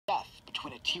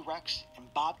between a T-Rex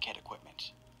and Bobcat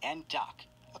equipment, and Doc,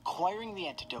 acquiring the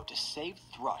antidote to save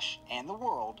Thrush and the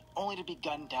world, only to be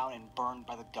gunned down and burned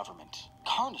by the government.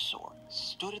 Carnosaur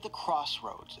stood at the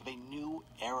crossroads of a new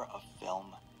era of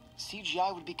film.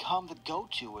 CGI would become the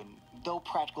go-to, and though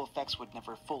practical effects would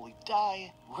never fully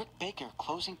die, Rick Baker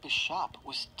closing up his shop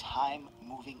was time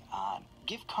moving on.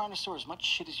 Give Carnosaur as much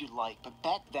shit as you like, but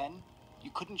back then,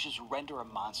 you couldn't just render a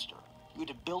monster. You had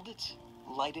to build it,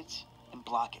 light it, and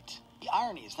block it. The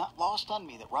irony is not lost on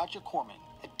me that Roger Corman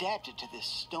adapted to this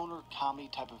stoner comedy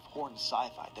type of horror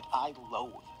sci-fi that I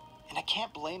loathe. And I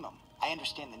can't blame him. I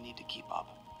understand the need to keep up.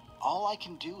 All I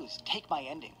can do is take my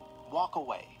ending, walk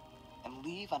away, and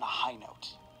leave on a high note.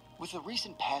 With the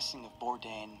recent passing of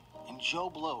Bourdain and Joe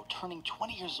Blow turning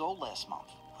 20 years old last month,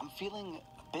 I'm feeling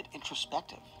a bit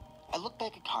introspective. I look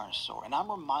back at Carnosaur and I'm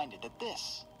reminded that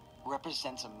this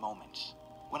represents a moment.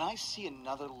 When I see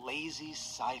another lazy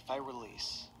sci-fi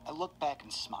release, I look back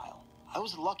and smile. I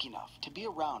was lucky enough to be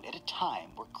around at a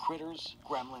time where critters,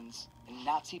 gremlins, and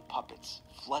Nazi puppets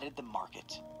flooded the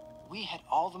market. We had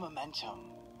all the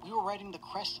momentum. We were riding the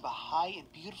crest of a high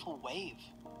and beautiful wave.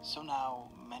 So now,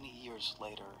 many years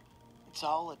later, it's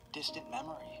all a distant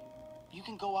memory. You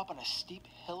can go up on a steep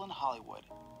hill in Hollywood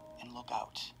and look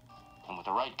out. And with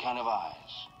the right kind of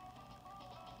eyes,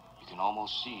 you can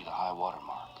almost see the high water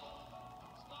mark.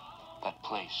 That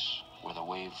place where the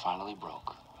wave finally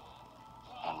broke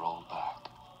and rolled back.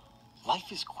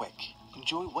 Life is quick.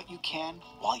 Enjoy what you can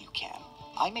while you can.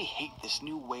 I may hate this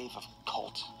new wave of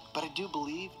cult, but I do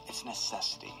believe it's a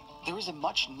necessity. There is a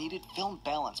much needed film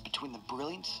balance between the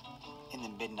brilliant and the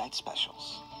midnight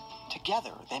specials.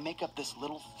 Together, they make up this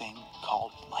little thing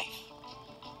called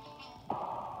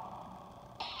life.